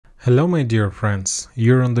Hello my dear friends,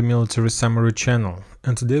 you're on the Military Summary channel,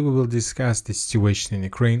 and today we will discuss the situation in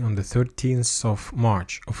Ukraine on the 13th of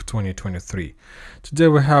March of 2023. Today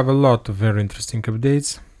we have a lot of very interesting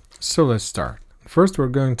updates, so let's start. First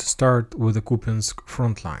we're going to start with the Kupiansk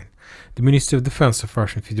front line. The Ministry of Defense of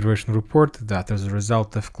Russian Federation reported that as a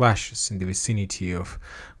result of clashes in the vicinity of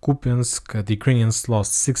Kupiansk, the Ukrainians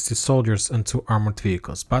lost 60 soldiers and 2 armored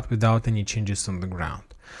vehicles, but without any changes on the ground.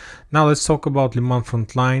 Now let's talk about Liman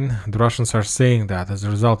front line. The Russians are saying that as a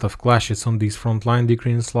result of clashes on this front line, the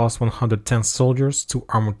Ukrainians lost 110 soldiers, 2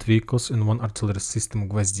 armored vehicles and 1 artillery system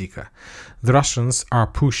Gvozdika. The Russians are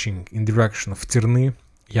pushing in direction of Terny,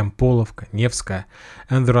 Yampolovka, Nevskaya,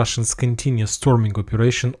 and the Russians continue storming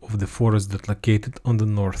operation of the forest that located on the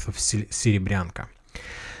north of Serebryanka.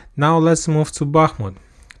 Now let's move to Bakhmut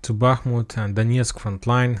and Donetsk front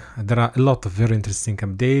line. There are a lot of very interesting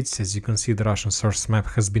updates. As you can see, the Russian source map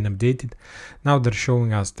has been updated. Now they're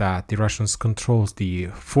showing us that the Russians control the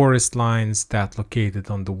forest lines that located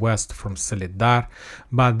on the west from Soledar,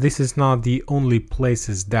 but this is not the only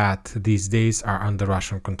places that these days are under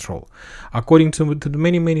Russian control. According to the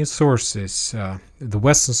many sources, the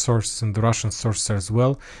Western sources and the Russian sources as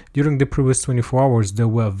well, during the previous 24 hours there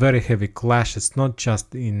were very heavy clashes, not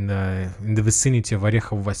just in the vicinity of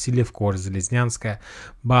Orekhovo-Vasilievka or Zeleznyanskaya,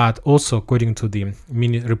 but also according to the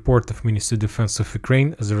report of Ministry of Defense of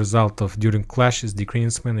Ukraine. As a result of during clashes, the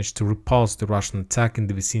Ukrainians managed to repulse the Russian attack in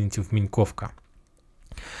the vicinity of Minkovka.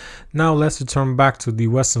 Now let's return back to the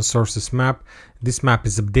Western sources map. This map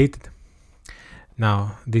is updated.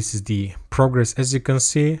 Now this is the progress. As you can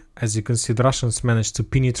see, the Russians managed to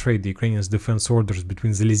penetrate the Ukrainians' defense orders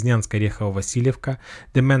between Zeleznyansk and Orekhovo-Vasilievka.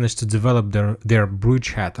 They managed to develop their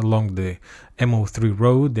bridgehead along the MO3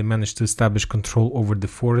 road. They managed to establish control over the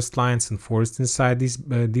forest lines and forest inside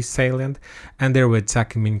this salient, and they were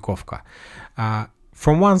attacking Minkovka.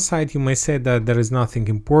 From one side, you may say that there is nothing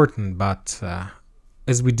important, but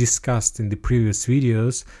as we discussed in the previous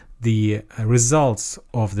videos, the results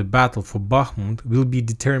of the battle for Bakhmut will be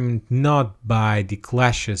determined not by the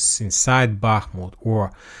clashes inside Bakhmut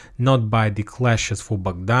or not by the clashes for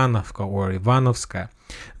Bogdanovka or Ivanovska.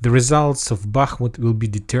 The results of Bakhmut will be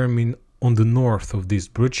determined on the north of this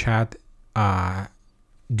bridgehead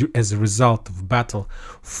as a result of battle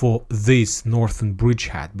for this northern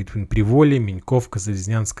bridgehead between Privolye, Minkovka,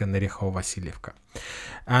 Zeleznyanskaya and Orekhovo-Vasilievka.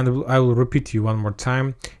 And I will repeat you one more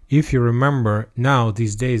time. If you remember, now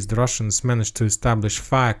these days the Russians managed to establish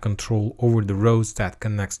fire control over the roads that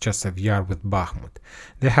connects Chasiv Yar with Bakhmut.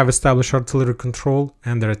 They have established artillery control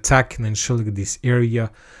and they're attacking and shelling this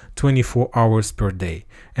area 24 hours per day.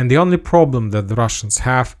 And the only problem that the Russians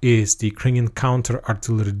have is the Ukrainian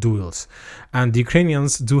counter-artillery duels. And the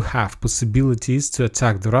Ukrainians do have possibilities to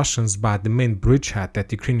attack the Russians, but the main bridgehead that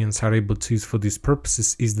the Ukrainians are able to use for these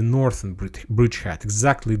purposes is the northern bridgehead,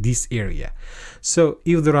 exactly this area. So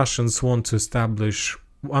if the Russians want to establish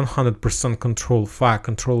 100% control, fire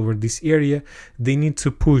control over this area, they need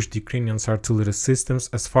to push the Ukrainians' artillery systems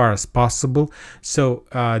as far as possible. So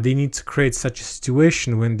they need to create such a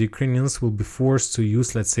situation when the Ukrainians will be forced to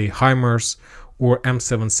use, let's say, HIMARS or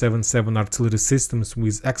M777 artillery systems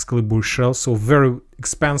with Excalibur shells, so very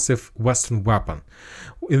expensive Western weapon.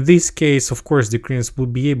 In this case, of course, the Ukrainians will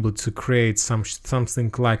be able to create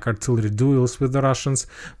something like artillery duels with the Russians,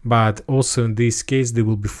 but also in this case they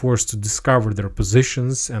will be forced to discover their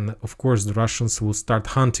positions, and of course the Russians will start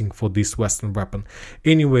hunting for this Western weapon.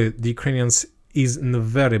 Anyway, the Ukrainians is in a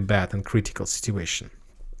very bad and critical situation.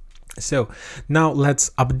 So now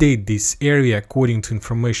let's update this area according to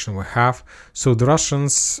information we have. So the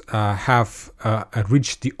Russians have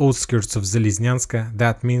reached the outskirts of Zeleznyanskaya.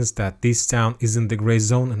 That means that this town is in the gray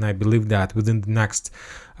zone, and I believe that within the next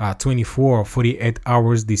 24 or 48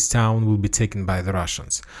 hours this town will be taken by the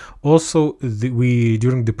Russians. Also,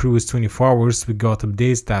 during the previous 24 hours we got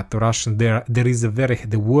updates that the Russians there is a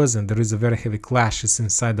very heavy clashes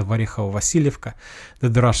inside of Orekhovo-Vasilievka,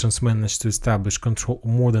 that the Russians managed to establish control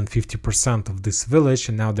more than 50% of this village,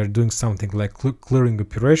 and now they're doing something like clearing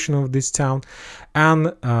operation of this town.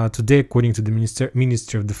 And today, according to the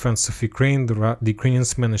Ministry of Defense of Ukraine, the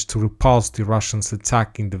Ukrainians managed to repulse the Russians'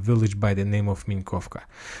 attack in the village by the name of Minkovka.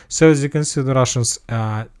 So as you can see, the Russians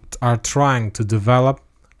are trying to develop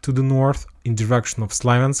to the north in direction of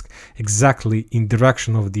Slaviansk, exactly in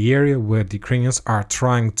direction of the area where the Ukrainians are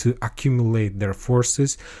trying to accumulate their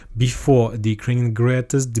forces before the Ukrainian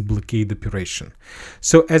greatest blockade operation.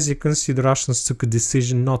 So as you can see, the Russians took a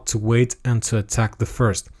decision not to wait and to attack the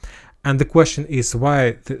first. And the question is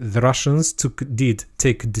why the Russians did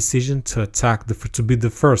take a decision to attack, to be the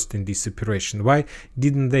first in this operation. Why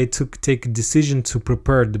didn't they take a decision to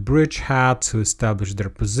prepare the bridgehead, to establish their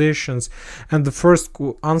positions? And the first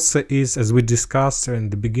answer is, as we discussed in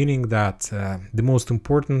the beginning, that the most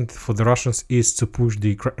important for the Russians is to push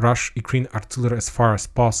the Ukrainian artillery as far as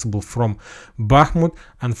possible from Bakhmut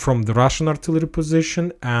and from the Russian artillery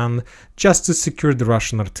position, and just to secure the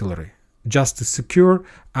Russian artillery. Just to secure,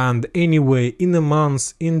 and anyway, in a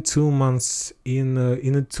month, in 2 months,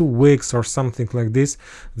 in 2 weeks or something like this,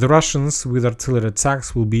 the Russians with artillery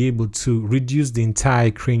attacks will be able to reduce the entire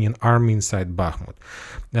Ukrainian army inside Bakhmut.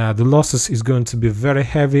 The losses is going to be very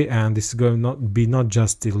heavy, and this is going to be not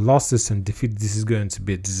just the losses and defeat, this is going to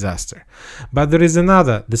be a disaster. But there is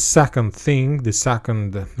the second thing, the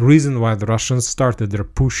second reason why the Russians started their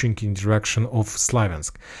pushing in direction of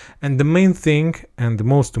Slaviansk. And the main thing and the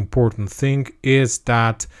most important thing is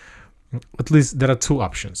that at least there are 2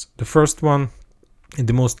 options. The first one, and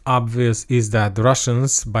the most obvious, is that the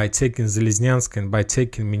Russians, by taking Zhelyznyansk and by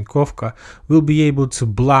taking Minkovka, will be able to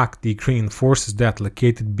block the Ukrainian forces that are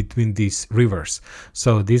located between these rivers.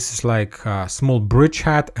 So this is like a small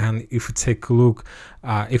bridgehead, and if you take a look,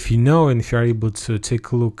 if you know and if you're able to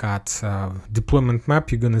take a look at deployment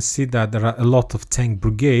map, you're going to see that there are a lot of tank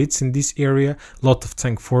brigades in this area, a lot of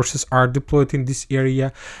tank forces are deployed in this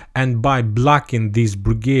area, and by blocking these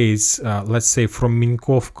brigades, let's say from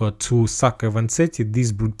Minkovka to Sakha-Vantsety,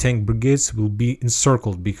 these tank brigades will be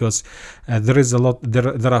encircled, because there is a lot,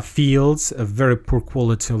 there are fields, a very poor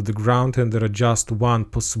quality of the ground, and there are just one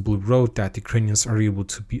possible road that Ukrainians are able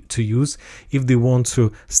to use if they want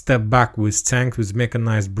to step back with tanks, with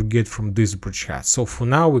mechanized brigade from this bridgehead. So for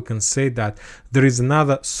now we can say that there is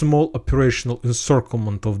another small operational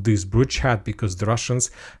encirclement of this bridgehead, because the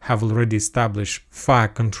Russians have already established fire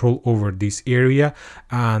control over this area,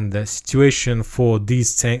 and the situation for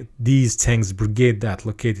these tanks brigade that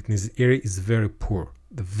located in this area is very poor,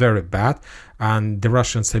 very bad, and the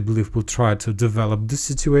Russians, I believe, will try to develop this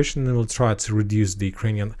situation and will try to reduce the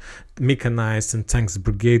Ukrainian mechanized and tanks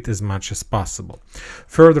brigade as much as possible.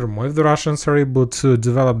 Furthermore, if the Russians are able to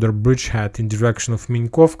develop their bridgehead in direction of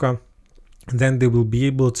Minkovka, then they will be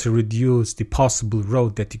able to reduce the possible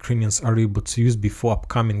road that Ukrainians are able to use before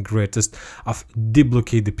upcoming greatest of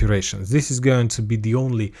deblockade operations. This is going to be the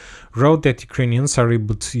only road that Ukrainians are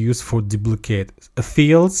able to use for deblockade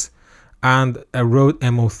fields and a road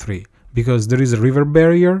MO3, because there is a river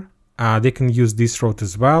barrier. They can use this road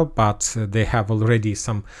as well, but they have already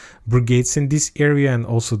some brigades in this area, and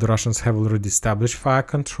also the Russians have already established fire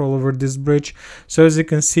control over this bridge. So as you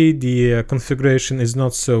can see, the configuration is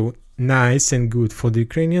not so nice and good for the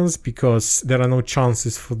Ukrainians, because there are no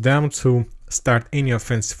chances for them to start any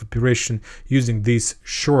offensive operation using this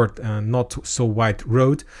short and not so wide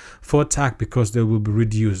road for attack, because they will be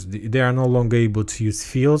reduced. They are no longer able to use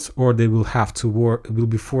fields, or they will have to will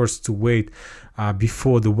be forced to wait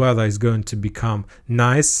before the weather is going to become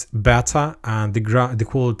nice, better, and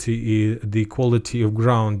the quality of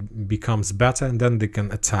ground becomes better, and then they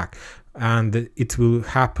can attack. And it will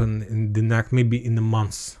happen in the next, maybe in a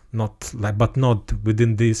month, but not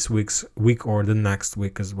within this week or the next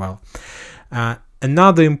week as well.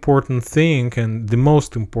 Another important thing, and the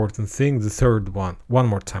most important thing, the third one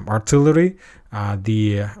more time, artillery,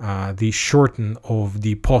 the shorten of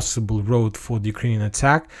the possible road for the Ukrainian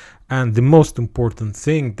attack. And the most important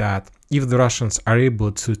thing, that if the Russians are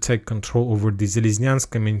able to take control over the Zhelyznyansk,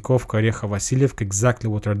 Minkovka, Orekha-Vasilievka, exactly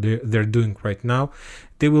what they're doing right now,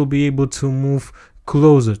 they will be able to move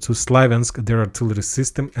closer to Slaviansk, their artillery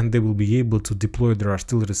system, and they will be able to deploy their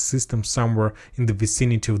artillery system somewhere in the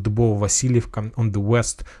vicinity of Dubovo-Vasilievka on the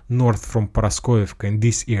west, north from Paraskoevka, in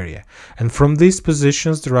this area. And from these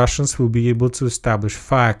positions, the Russians will be able to establish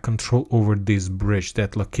fire control over this bridge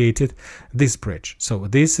that located this bridge. So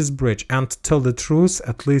this is bridge, and to tell the truth,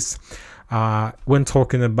 at least when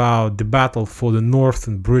talking about the battle for the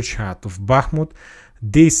northern bridgehead of Bakhmut,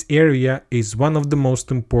 this area is one of the most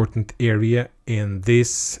important area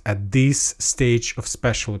at this stage of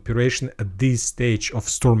special operation, at this stage of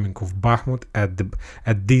storming of Bakhmut,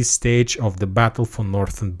 at this stage of the battle for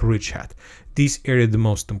northern bridgehead. This area is the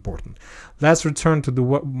most important. Let's return to the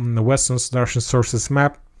Western Russian sources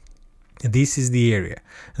map. This is the area.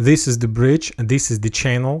 This is the bridge, and this is the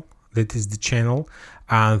channel. That is the channel,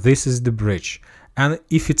 and this is the bridge. And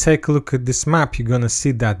if you take a look at this map, you're gonna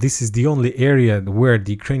see that this is the only area where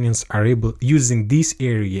the Ukrainians are able, using this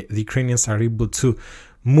area, the Ukrainians are able to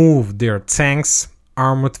move their tanks,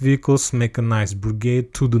 armored vehicles, mechanized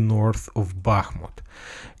brigade to the north of Bakhmut.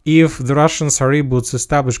 If the Russians are able to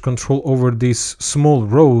establish control over this small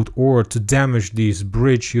road or to damage this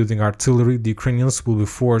bridge using artillery, the Ukrainians will be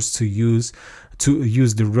forced to use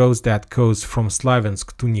the roads that goes from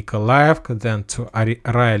Slaviansk to Nikolaevka, then to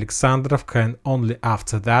Ray-Alexandrovka, and only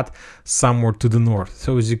after that somewhere to the north.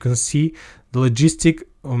 So as you can see, the logistic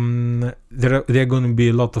there are going to be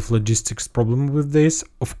a lot of logistics problem with this.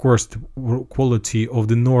 Of course, the quality of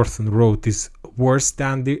the northern road is worse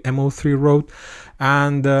than the MO3 road,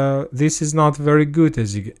 and this is not very good,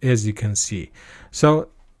 as you can see. So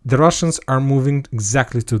the Russians are moving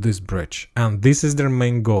exactly to this bridge, and this is their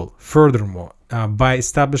main goal. Furthermore, by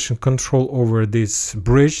establishing control over this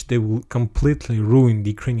bridge, they will completely ruin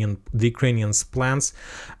the Ukrainians' plans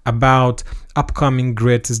about upcoming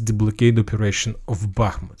greatest blockade operation of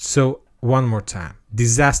Bakhmut. So one more time,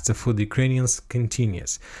 disaster for the Ukrainians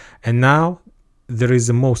continues, and now there is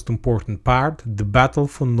the most important part, the battle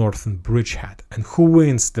for northern bridgehead. And who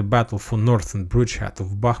wins the battle for northern bridgehead of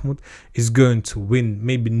Bakhmut is going to win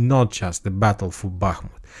maybe not just the battle for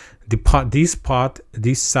Bakhmut.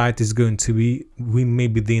 This site is going to win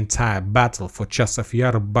maybe the entire battle for Chasiv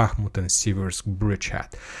Yar, Bakhmut, and Siversk bridgehead.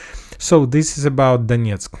 So this is about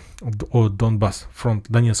Donetsk or Donbass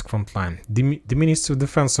Donetsk front line. The Ministry of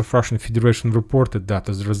Defense of Russian Federation reported that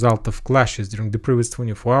as a result of clashes during the previous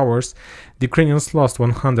 24 hours, the Ukrainians lost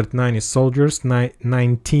 190 soldiers,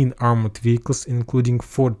 19 armored vehicles, including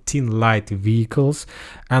 14 light vehicles,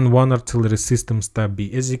 and 1 artillery system Stab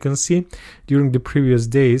B. As you can see, during the previous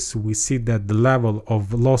days, we see that the level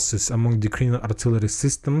of losses among the Ukrainian artillery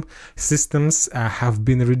systems have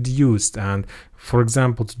been reduced. And for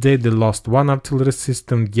example, today they lost 1 artillery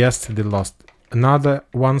system, yesterday they lost another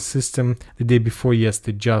 1 system, the day before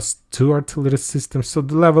yesterday just 2 artillery systems. So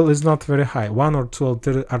the level is not very high, 1 or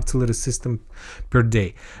 2 artillery systems per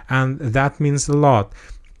day, and that means a lot.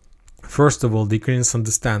 First of all, the Ukrainians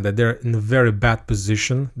understand that they're in a very bad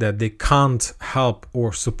position, that they can't help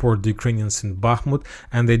or support the Ukrainians in Bakhmut,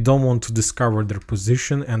 and they don't want to discover their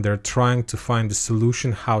position, and they're trying to find a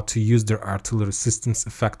solution how to use their artillery systems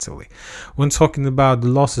effectively. When talking about the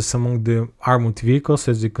losses among the armored vehicles,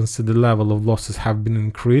 as you can see, the level of losses have been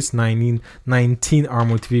increased, 19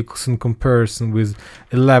 armored vehicles in comparison with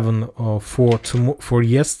 11 for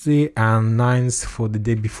yesterday and 9 for the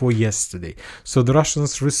day before yesterday. So the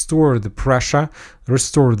Russians restored the pressure,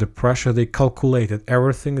 they calculated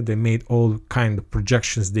everything, they made all kind of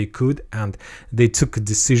projections they could, and they took a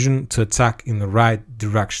decision to attack in the right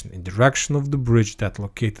direction, in direction of the bridge that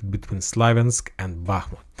located between Slaviansk and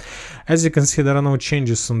Bakhmut. As you can see, there are no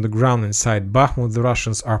changes on the ground inside Bakhmut. The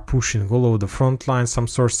Russians are pushing all over the front line. Some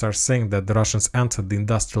sources are saying that the Russians entered the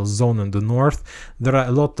industrial zone in the north. There are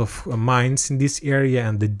a lot of mines in this area,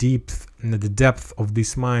 and the depth of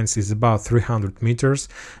these mines is about 300 meters,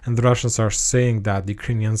 and the Russians are saying that the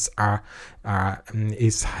Ukrainians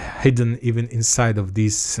is hidden even inside of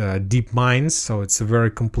these deep mines. So it's a very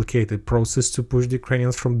complicated process to push the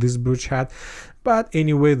Ukrainians from this bridgehead. But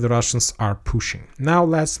anyway, the Russians are pushing. Now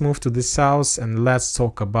let's move to the south and let's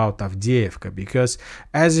talk about Avdiivka, because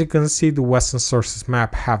as you can see, the Western sources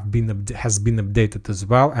map has been updated as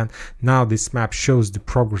well, and now this map shows the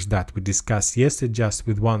progress that we discussed yesterday, just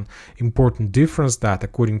with one important difference, that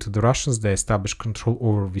according to the Russians, they established control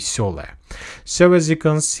over Veselaya. So as you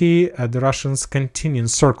can see, the Russians continue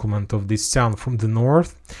encirclement of this town from the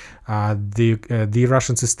north. The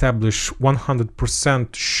Russians established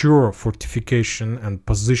 100% sure fortification and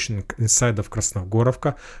position inside of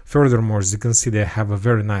Krasnogorovka. Furthermore, as you can see, they have a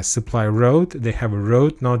very nice supply road. They have a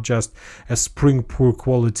road, not just a spring poor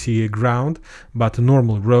quality ground, but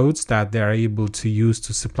normal roads that they are able to use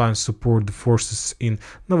to supply and support the forces in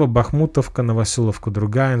Novobakhmutovka, Novosilovka,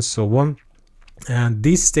 Drugaya, and so on. And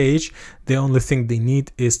this stage, the only thing they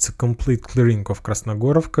need is to complete clearing of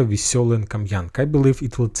Krasnogorovka, Veselaya, and Kamyanka. I believe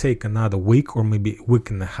it will take another week or maybe a week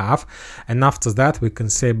and a half, and after that we can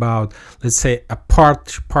say about, let's say, a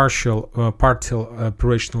partial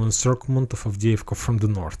operational encirclement of Avdiivka from the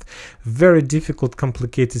north. Very difficult,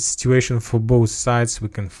 complicated situation for both sides we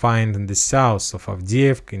can find in the south of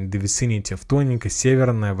Avdiivka, in the vicinity of Toninka,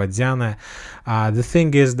 Severnaya, Vodyana. The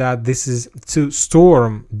thing is that to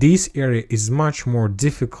storm this area is much more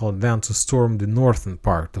difficult than to storm the northern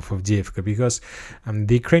part of Avdiivka, because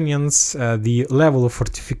the Ukrainians, the level of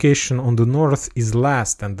fortification on the north is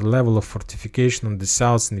less than the level of fortification on the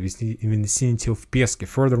south in the vicinity of Peski.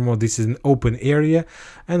 Furthermore, this is an open area,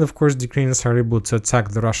 and of course the Ukrainians are able to attack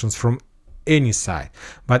the Russians from any side.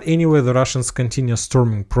 But anyway, the Russians continue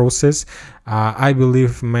storming process. I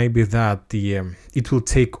believe maybe that it will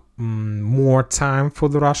take more time for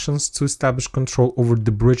the Russians to establish control over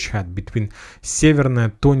the bridgehead between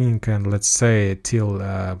Severная Tonenькая and, let's say, till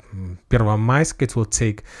Первомайsk. It will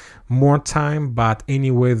take more time, but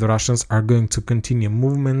anyway, the Russians are going to continue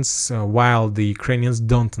movements while the Ukrainians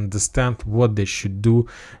don't understand what they should do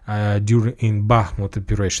during Bakhmut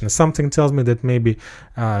operation. Something tells me that maybe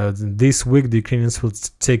this week the Ukrainians will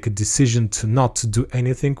take a decision to not to do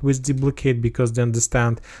anything with the blockade, because they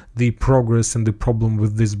understand the progress and the problem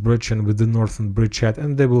with this bridge and with the northern bridgehead,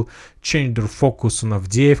 and they will change their focus on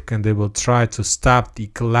Avdiivka, and they will try to stop the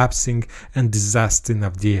collapsing and disaster in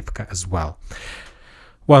Avdiivka as well.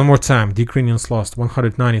 One more time, the Ukrainians lost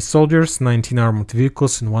 190 soldiers, 19 armored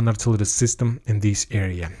vehicles and 1 artillery system in this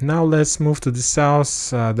area. Now let's move to the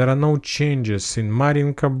south. There are no changes in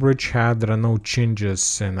Marinka bridgehead, there are no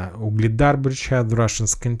changes in Ugledar bridgehead. The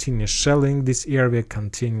Russians continue shelling this area,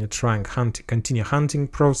 continue hunting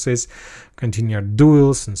process, continue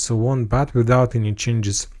duels and so on, but without any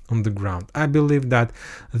changes on the ground. I believe that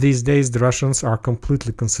these days the Russians are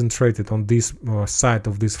completely concentrated on this side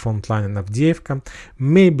of this front line in Avdiivka.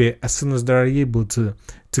 Maybe as soon as they are able to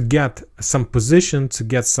get some position, to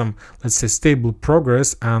get some, let's say, stable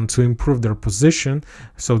progress and to improve their position,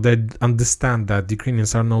 so they understand that the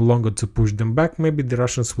Ukrainians are no longer to push them back, maybe the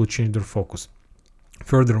Russians will change their focus.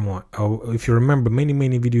 Furthermore, if you remember, many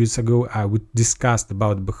videos ago we discussed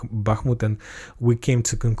about Bakhmut, and we came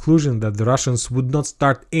to conclusion that the Russians would not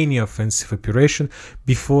start any offensive operation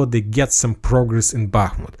before they get some progress in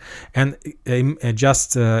Bakhmut. And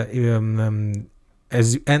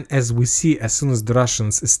as we see, as soon as the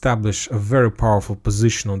Russians establish a very powerful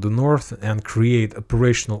position on the north and create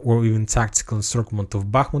operational or even tactical encirclement of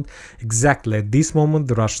Bakhmut, exactly at this moment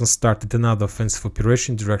the Russians started another offensive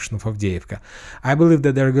operation in the direction of Avdiivka. I believe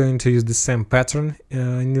that they're going to use the same pattern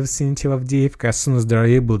in the vicinity of Avdiivka. As soon as they're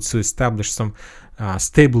able to establish some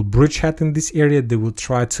stable bridgehead in this area, they will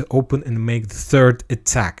try to open and make the third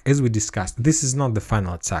attack. As we discussed, this is not the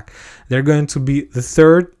final attack. They're going to be the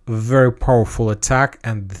third very powerful attack,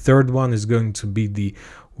 and the third one is going to be the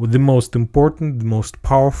most important, the most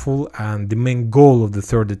powerful, and the main goal of the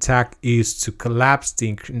third attack is to collapse the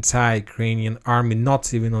entire Ukrainian army,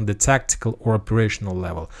 not even on the tactical or operational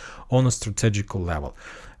level, on a strategical level.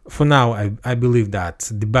 For now, I believe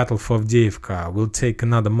that the battle for Avdiivka will take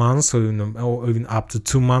another month, or even up to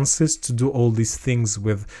 2 months, to do all these things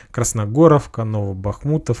with Krasnogorovka,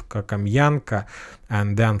 Novobakhmutovka, Kamyanka,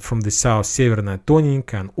 and then from the south, Severная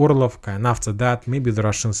Tonenькая and Orlovka, and after that, maybe the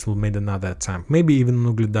Russians will make another attempt, maybe even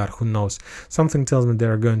Ugledar, who knows. Something tells me they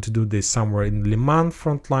are going to do this somewhere in Liman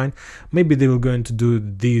front line. Maybe they will going to do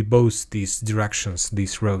both these directions,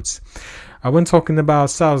 these roads. When talking about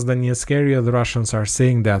South Donetsk area, the Russians are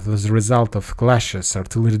saying that as a result of clashes,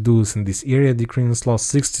 artillery duels in this area, the Ukrainians lost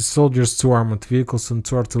 60 soldiers, 2 armored vehicles and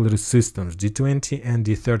 2 artillery systems, D-20 and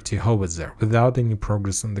D-30 howitzer, without any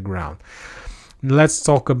progress on the ground. Let's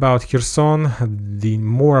talk about Kherson. The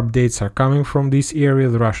more updates are coming from this area.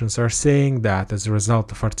 The Russians are saying that as a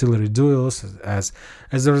result of artillery duels, as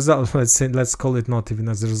a result, let's call it not even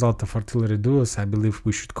as a result of artillery duels, I believe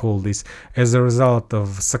we should call this as a result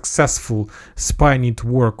of successful spy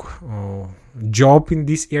network job in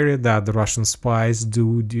this area that the Russian spies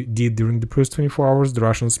did during the first 24 hours. The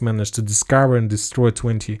Russians managed to discover and destroy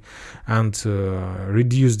 20 and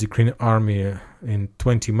reduce the Ukrainian army in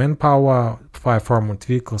 20 manpower, 5 armored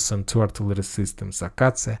vehicles and 2 artillery systems,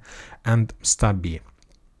 Akatsiya and Stabi.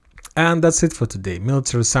 And that's it for today.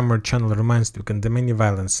 Military Summary channel reminds you can condemn any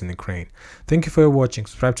violence in Ukraine. Thank you for watching.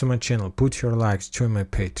 Subscribe to my channel, put your likes, join my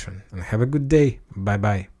Patreon, and have a good day. Bye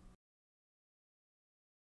bye.